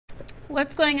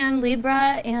What's going on,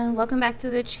 Libra, and welcome back to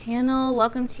the channel.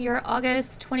 Welcome to your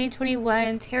August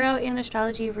 2021 tarot and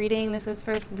astrology reading. This is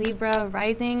for Libra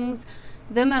risings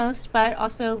the most, but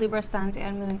also Libra suns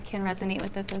and moons can resonate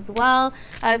with this as well.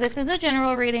 This is a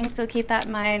general reading, so keep that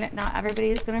in mind. Not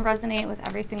everybody is going to resonate with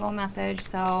every single message.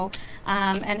 So,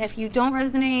 and if you don't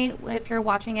resonate, if you're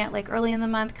watching it like early in the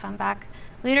month, come back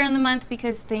later in the month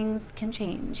because things can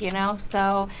change, you know,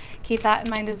 so keep that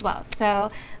in mind as well. So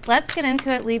let's get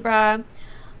into it, Libra.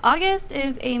 August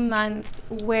is a month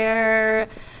where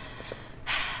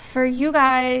for you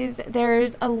guys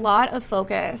there's a lot of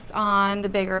focus on the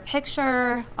bigger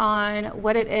picture, on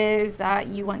what it is that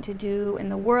you want to do in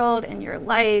the world, in your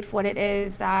life, what it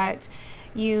is that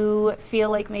you feel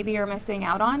like maybe you're missing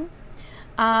out on.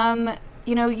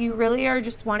 You know, you really are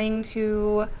just wanting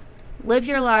to live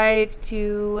your life,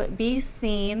 to be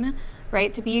seen,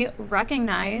 right? To be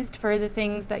recognized for the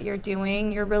things that you're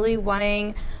doing. You're really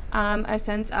wanting a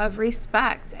sense of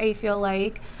respect. I feel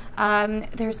like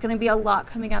there's going to be a lot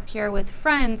coming up here with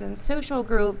friends and social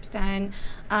groups and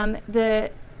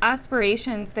the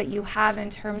aspirations that you have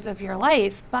in terms of your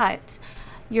life, but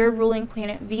your ruling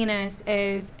planet Venus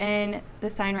is in the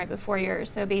sign right before yours.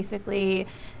 So basically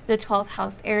the 12th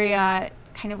house area,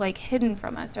 it's kind of like hidden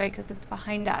from us, right? Because it's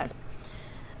behind us.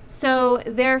 So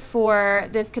therefore,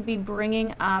 this could be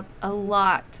bringing up a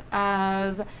lot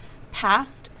of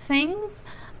past things.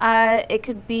 It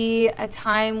could be a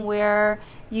time where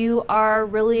you are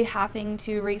really having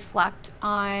to reflect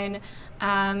on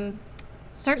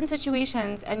certain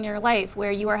situations in your life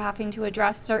where you are having to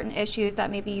address certain issues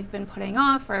that maybe you've been putting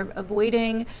off or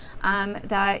avoiding,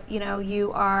 that, you know,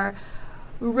 you are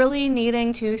really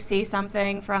needing to see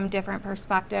something from different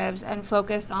perspectives and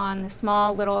focus on the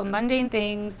small little mundane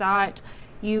things that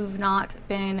you've not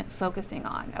been focusing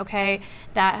on, okay,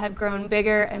 that have grown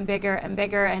bigger and bigger and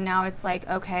bigger, and now it's like,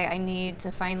 okay, I need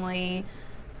to finally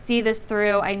see this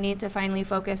through. I need to finally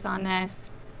focus on this.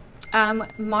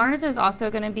 Mars is also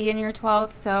going to be in your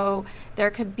 12th, so there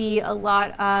could be a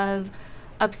lot of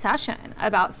obsession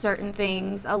about certain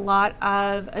things, a lot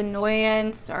of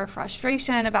annoyance or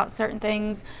frustration about certain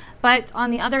things. But on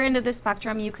the other end of the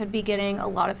spectrum, you could be getting a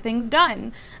lot of things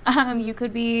done. You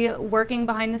could be working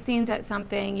behind the scenes at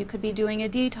something. You could be doing a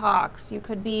detox. You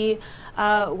could be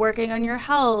working on your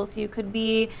health. You could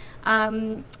be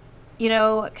you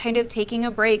know, kind of taking a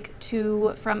break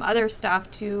from other stuff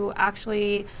to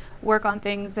actually work on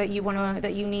things that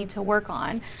you need to work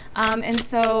on. And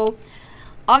so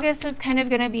August is kind of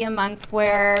going to be a month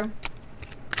where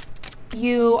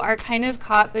you are kind of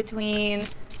caught between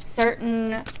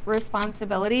certain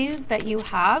responsibilities that you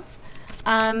have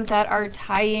that are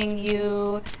tying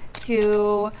you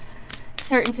to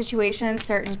certain situations,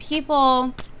 certain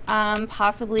people,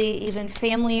 possibly even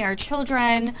family or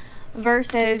children,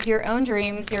 versus your own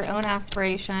dreams, your own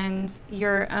aspirations,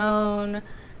 your own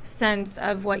sense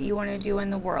of what you want to do in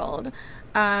the world,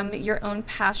 your own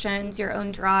passions, your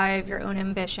own drive, your own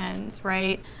ambitions,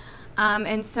 right?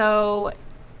 And so,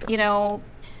 you know,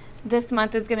 this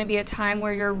month is going to be a time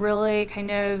where you're really kind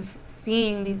of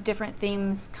seeing these different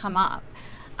themes come up.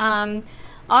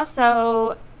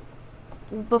 Also,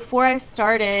 before I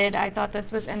started, I thought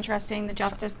this was interesting. The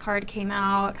Justice card came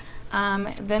out,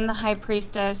 then the High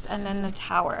Priestess, and then the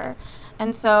Tower.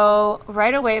 And so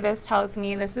right away, this tells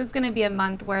me this is going to be a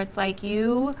month where it's like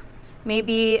you may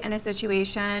be in a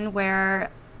situation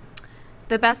where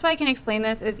the best way I can explain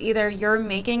this is either you're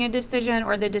making a decision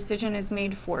or the decision is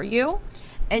made for you.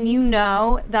 And you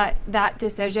know that that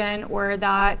decision or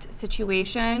that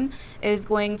situation is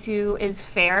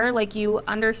fair. Like, you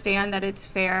understand that it's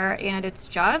fair and it's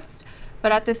just,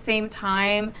 but at the same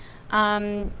time,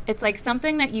 it's like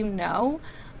something that you know,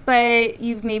 but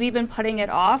you've maybe been putting it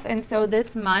off. And so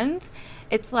this month,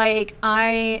 it's like,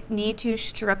 I need to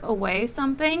strip away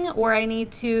something, or I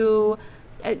need to,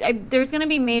 there's going to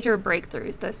be major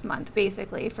breakthroughs this month,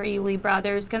 basically, for you, Libra.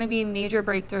 There's going to be major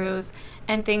breakthroughs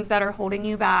and things that are holding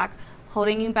you back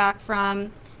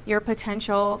from your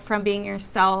potential, from being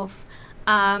yourself,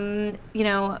 you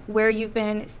know, where you've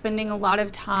been spending a lot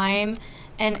of time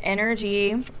and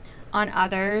energy on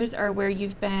others, or where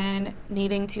you've been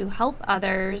needing to help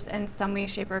others in some way,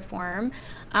 shape, or form.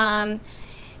 And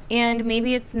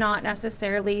maybe it's not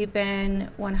necessarily been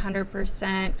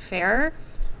 100% fair.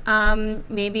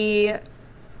 Maybe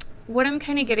what I'm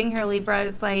kind of getting here, Libra,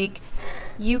 is like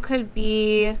you could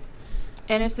be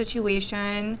in a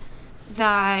situation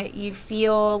that you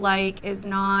feel like is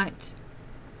not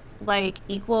like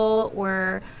equal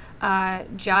or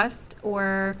just,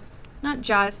 or not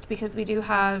just, because we do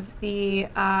have the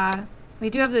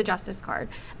Justice card,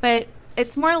 but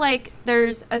it's more like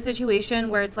there's a situation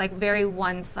where it's like very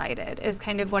one-sided is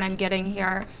kind of what I'm getting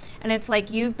here. And it's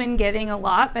like you've been giving a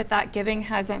lot, but that giving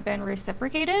hasn't been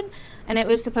reciprocated. And it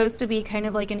was supposed to be kind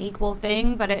of like an equal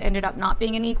thing, but it ended up not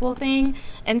being an equal thing.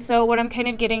 And so what I'm kind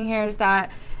of getting here is that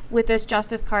with this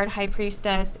Justice card, High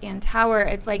Priestess, and Tower,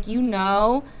 it's like you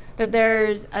know that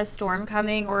there's a storm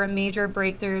coming or a major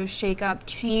breakthrough, shake-up,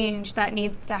 change that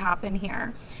needs to happen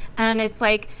here. And it's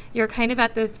like you're kind of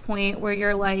at this point where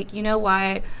you're like, you know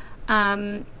what,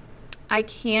 I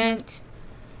can't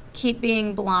keep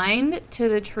being blind to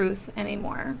the truth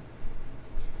anymore.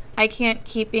 I can't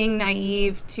keep being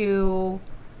naive to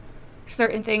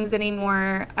certain things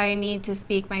anymore. I need to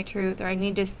speak my truth, or I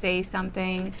need to say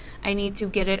something. I need to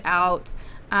get it out.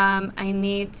 I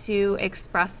need to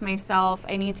express myself.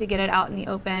 I need to get it out in the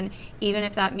open, even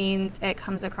if that means it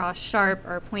comes across sharp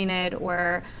or pointed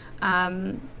or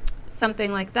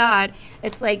something like that.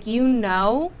 It's like, you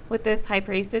know, with this High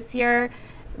Priestess here,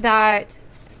 that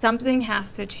something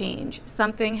has to change,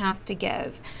 something has to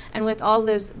give. And with all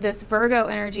this Virgo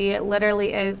energy, it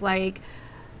literally is like,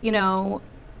 you know,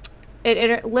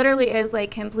 it literally is like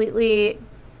completely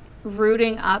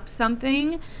rooting up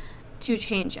something to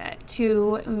change it,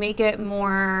 to make it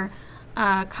more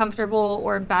comfortable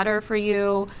or better for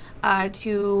you,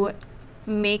 to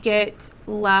make it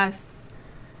less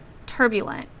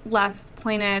turbulent, less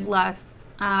pointed, less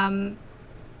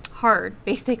hard,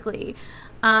 basically.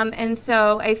 And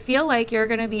so I feel like you're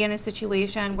going to be in a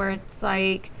situation where it's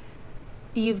like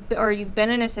you've been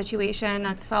in a situation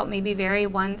that's felt maybe very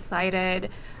one-sided,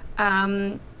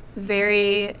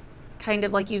 very kind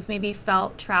of like you've maybe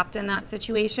felt trapped in that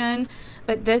situation.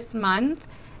 But this month,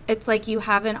 it's like you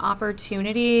have an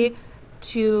opportunity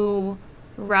to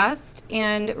rest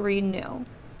and renew,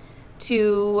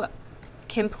 to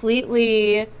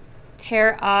completely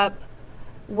tear up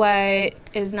what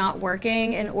is not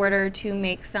working in order to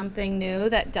make something new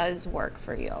that does work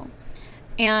for you.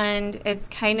 And it's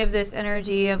kind of this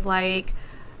energy of like,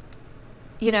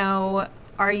 you know,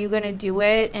 are you going to do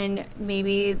it? And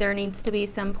maybe there needs to be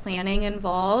some planning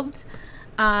involved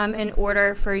in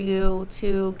order for you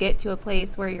to get to a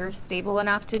place where you're stable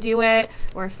enough to do it,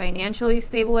 or financially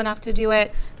stable enough to do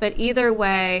it. But either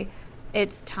way,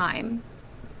 it's time.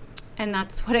 And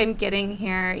that's what I'm getting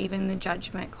here, even the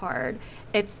Judgment card.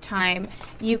 It's time.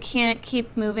 You can't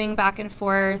keep moving back and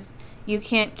forth. You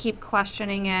can't keep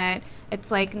questioning it. It's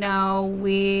like, no,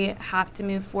 we have to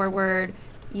move forward.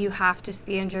 You have to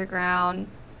stand your ground.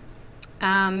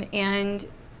 And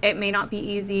it may not be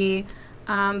easy,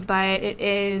 but it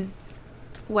is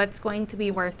what's going to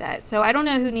be worth it. So I don't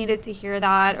know who needed to hear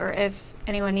that, or if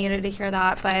anyone needed to hear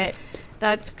that, but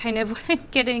that's kind of what I'm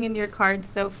getting in your cards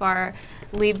so far,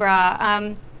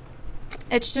 Libra.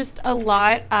 It's just a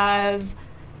lot of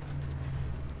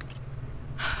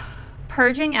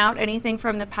purging out anything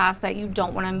from the past that you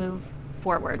don't want to move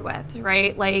forward with,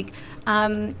 right? Like,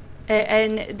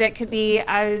 and that could be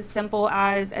as simple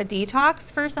as a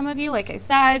detox for some of you, like I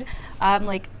said,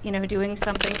 like, you know, doing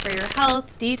something for your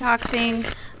health,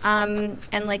 detoxing,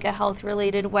 in like a health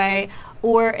related way.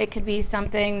 Or it could be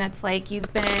something that's like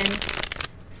you've been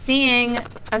seeing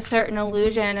a certain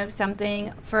illusion of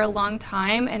something for a long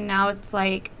time, and now it's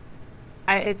like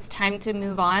it's time to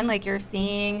move on. Like you're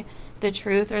seeing the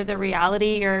truth or the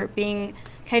reality. You're being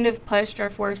kind of pushed or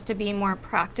forced to be more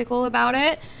practical about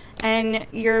it, and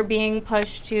you're being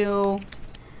pushed to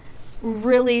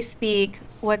really speak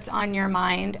what's on your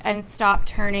mind and stop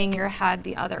turning your head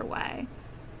the other way,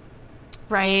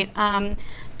 right?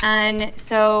 And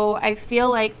so I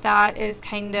feel like that is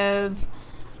kind of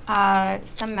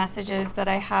some messages that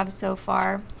I have so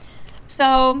far.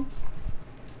 So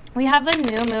we have a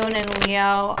new moon in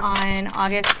Leo on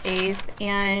August 8th,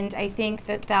 and I think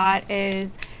that that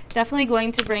is definitely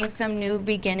going to bring some new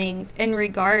beginnings in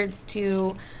regards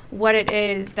to what it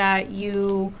is that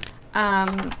you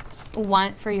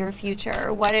want for your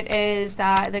future, what it is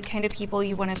that the kind of people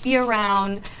you want to be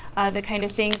around, the kind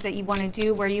of things that you want to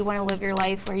do, where you want to live your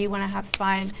life, where you want to have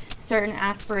fun, certain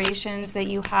aspirations that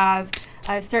you have,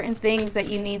 certain things that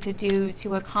you need to do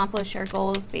to accomplish your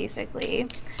goals, basically.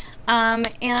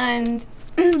 And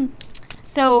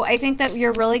so I think that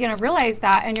you're really going to realize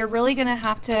that, and you're really going to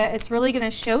have to, it's really going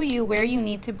to show you where you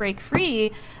need to break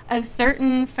free of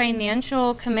certain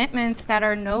financial commitments that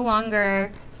are no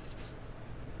longer,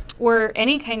 or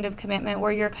any kind of commitment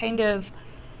where you're kind of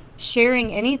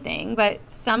sharing anything, but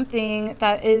something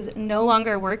that is no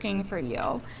longer working for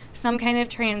you. Some kind of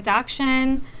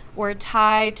transaction or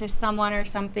tie to someone or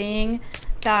something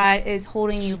that is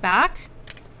holding you back.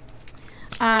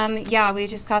 Yeah, we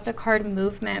just got the card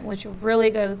movement, which really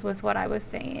goes with what I was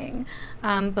saying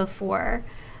before.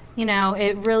 You know,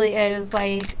 it really is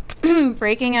like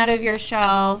breaking out of your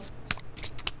shell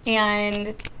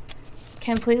and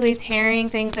completely tearing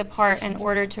things apart in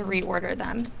order to reorder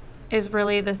them is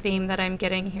really the theme that I'm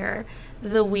getting here.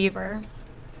 The Weaver.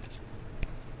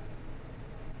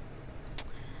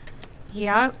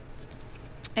 Yep.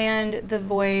 And the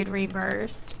Void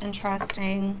reversed.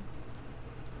 Interesting.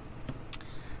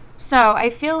 So I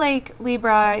feel like,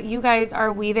 Libra, you guys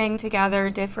are weaving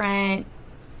together different,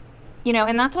 you know,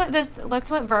 and that's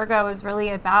what Virgo is really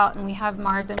about. And we have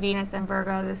Mars and Venus in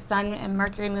Virgo, the Sun and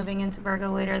Mercury moving into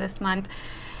Virgo later this month.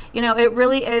 You know, it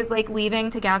really is like weaving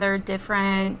together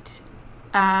different,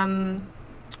 a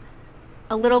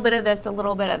little bit of this, a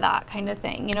little bit of that kind of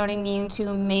thing. You know what I mean?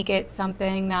 To make it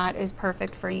something that is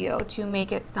perfect for you, to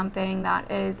make it something that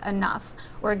is enough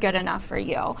or good enough for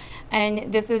you.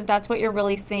 And that's what you're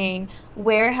really seeing.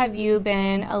 Where have you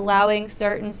been allowing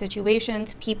certain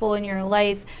situations, people in your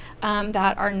life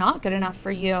that are not good enough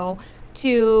for you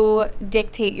to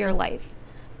dictate your life?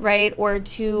 Right? Or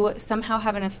to somehow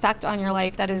have an effect on your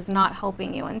life that is not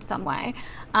helping you in some way.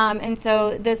 And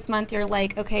so this month you're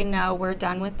like, okay, no, we're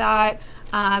done with that.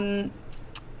 I'm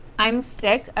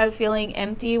sick of feeling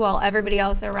empty while everybody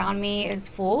else around me is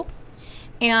full.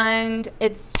 And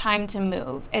it's time to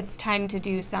move. It's time to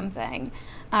do something,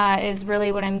 is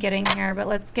really what I'm getting here. But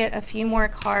let's get a few more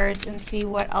cards and see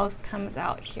what else comes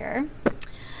out here.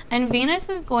 And Venus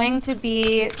is going to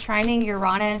be trining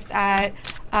Uranus at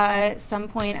some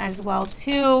point as well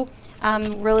too.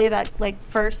 Really that like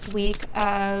first week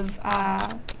of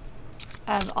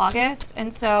August.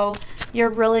 And so you're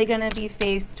really going to be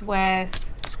faced with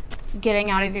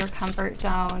getting out of your comfort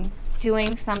zone,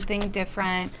 doing something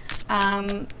different,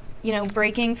 you know,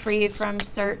 breaking free from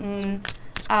certain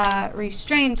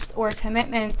restraints or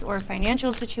commitments or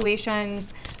financial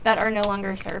situations that are no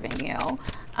longer serving you.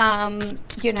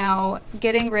 You know,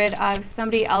 getting rid of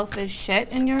somebody else's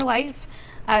shit in your life,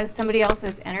 somebody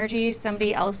else's energy,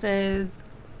 somebody else's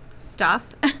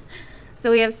stuff.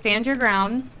 So we have stand your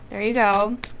ground. There you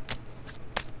go.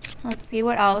 Let's see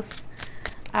what else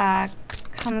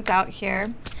comes out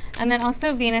here. And then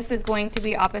also Venus is going to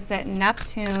be opposite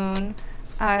Neptune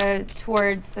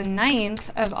towards the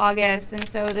 9th of August. And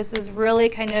so this is really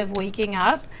kind of waking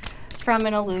up from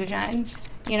an illusion.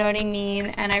 You know what I mean?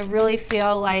 And I really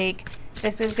feel like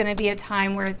this is going to be a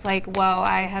time where it's like, whoa,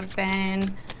 I have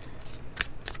been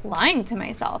lying to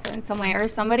myself in some way, or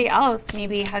somebody else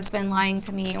maybe has been lying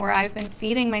to me, or I've been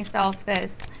feeding myself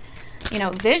this, you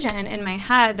know, vision in my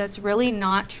head that's really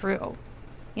not true.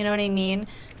 You know what I mean?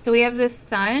 So we have this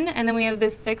Sun, and then we have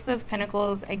this Six of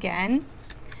Pentacles again.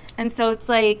 And so it's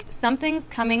like something's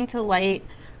coming to light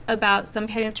about some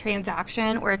kind of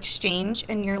transaction or exchange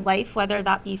in your life, whether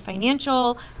that be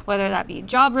financial, whether that be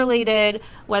job related,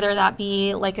 whether that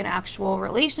be like an actual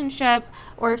relationship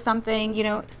or something. You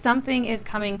know, something is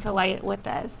coming to light with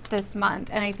this month,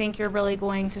 and I think you're really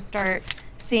going to start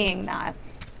seeing that.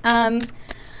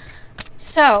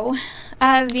 So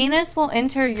Venus will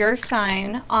enter your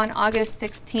sign on August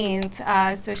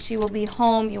 16th. So she will be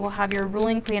home. You will have your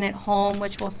ruling planet home,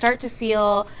 which will start to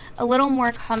feel a little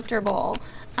more comfortable.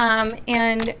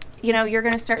 And, you know, you're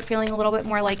going to start feeling a little bit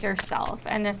more like yourself.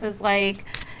 And this is like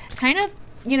kind of,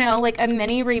 you know, like a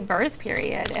mini rebirth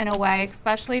period in a way,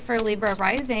 especially for Libra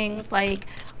risings. Like,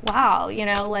 wow, you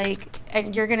know, like,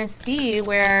 and you're going to see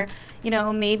where, you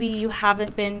know, maybe you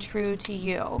haven't been true to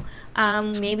you.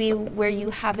 Maybe where you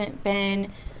haven't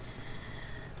been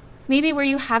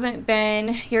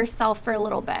yourself for a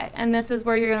little bit. And this is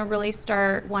where you're going to really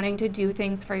start wanting to do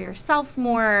things for yourself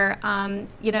more,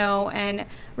 you know, and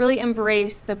really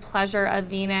embrace the pleasure of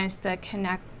Venus, the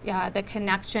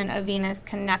connection of Venus,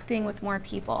 connecting with more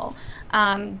people,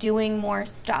 doing more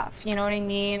stuff. You know what I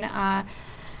mean?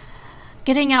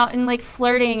 Getting out and like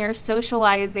flirting or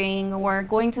socializing or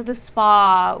going to the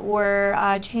spa or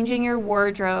changing your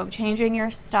wardrobe, changing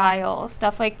your style,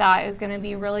 stuff like that is going to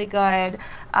be really good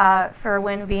for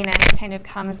when Venus kind of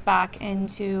comes back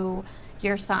into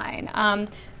your sign.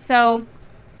 So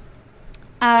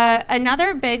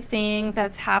another big thing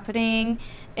that's happening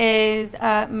is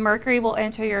Mercury will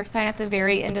enter your sign at the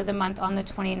very end of the month on the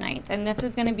 29th. And this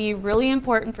is going to be really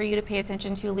important for you to pay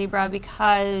attention to, Libra,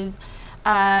 because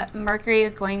Mercury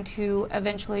is going to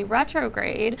eventually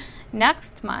retrograde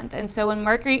next month. And so when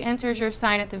Mercury enters your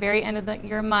sign at the very end of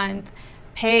your month,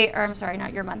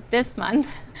 this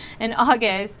month in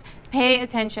August, pay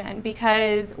attention,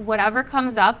 because whatever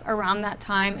comes up around that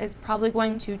time is probably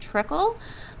going to trickle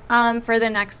for the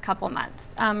next couple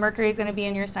months. Mercury is going to be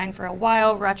in your sign for a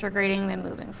while, retrograding, then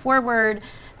moving forward.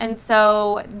 And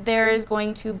so there is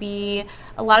going to be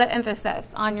a lot of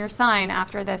emphasis on your sign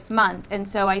after this month. And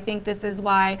so I think this is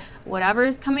why whatever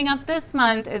is coming up this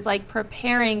month is like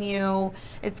preparing you.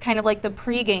 It's kind of like the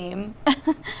pregame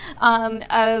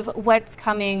of what's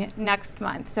coming next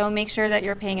month. So make sure that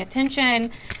you're paying attention.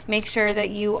 Make sure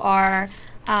that you are,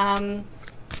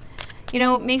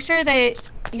 make sure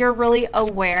that you're really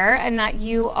aware and that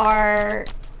you are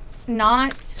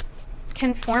not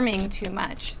conforming too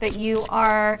much, that you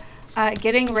are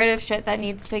getting rid of shit that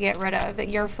needs to get rid of, that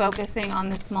you're focusing on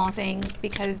the small things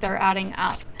because they're adding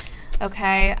up.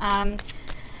 Okay.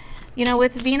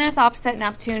 With Venus opposite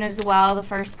Neptune as well, the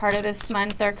first part of this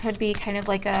month, there could be kind of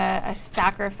like a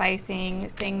sacrificing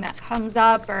thing that comes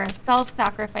up, or a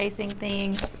self-sacrificing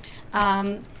thing,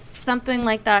 something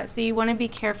like that. So you want to be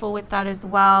careful with that as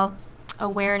well.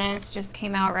 Awareness just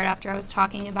came out right after I was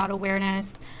talking about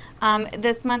awareness.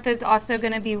 This month is also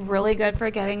going to be really good for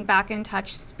getting back in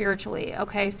touch spiritually.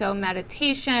 Okay, so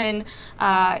meditation,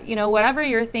 whatever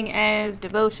your thing is,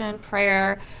 devotion,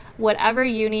 prayer, whatever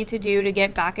you need to do to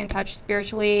get back in touch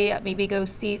spiritually, maybe go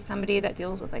see somebody that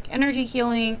deals with like energy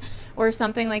healing or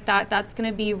something like that. That's going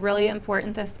to be really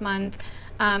important this month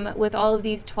with all of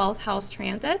these 12th house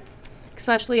transits,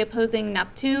 especially opposing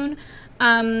Neptune.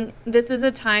 This is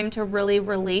a time to really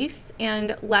release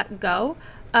and let go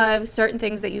of certain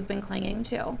things that you've been clinging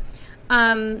to.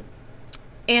 And,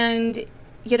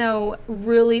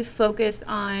 really focus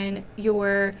on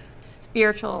your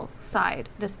spiritual side,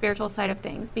 the spiritual side of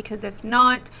things, because if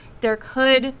not, there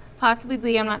could possibly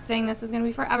be, I'm not saying this is going to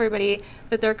be for everybody,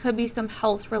 but there could be some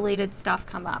health related stuff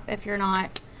come up if you're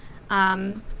not,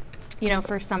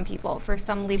 for some people, for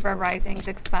some Libra risings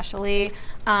especially.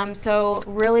 So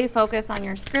really focus on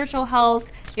your spiritual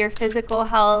health, your physical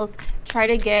health. Try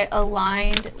to get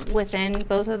aligned within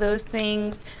both of those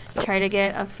things. Try to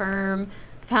get a firm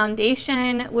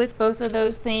foundation with both of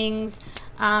those things,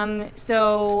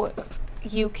 so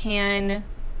you can,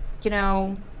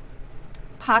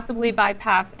 possibly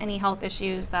bypass any health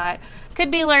issues that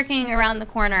could be lurking around the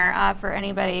corner for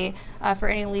anybody, for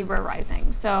any Libra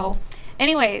rising. So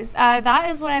anyways, that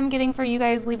is what I'm getting for you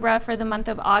guys, Libra, for the month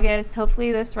of August.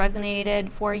 Hopefully this resonated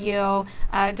for you.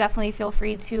 Definitely feel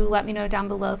free to let me know down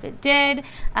below if it did.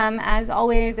 As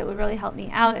always, it would really help me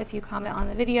out if you comment on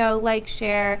the video, like,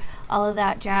 share, all of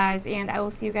that jazz, and I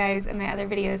will see you guys in my other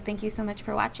videos. Thank you so much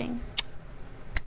for watching.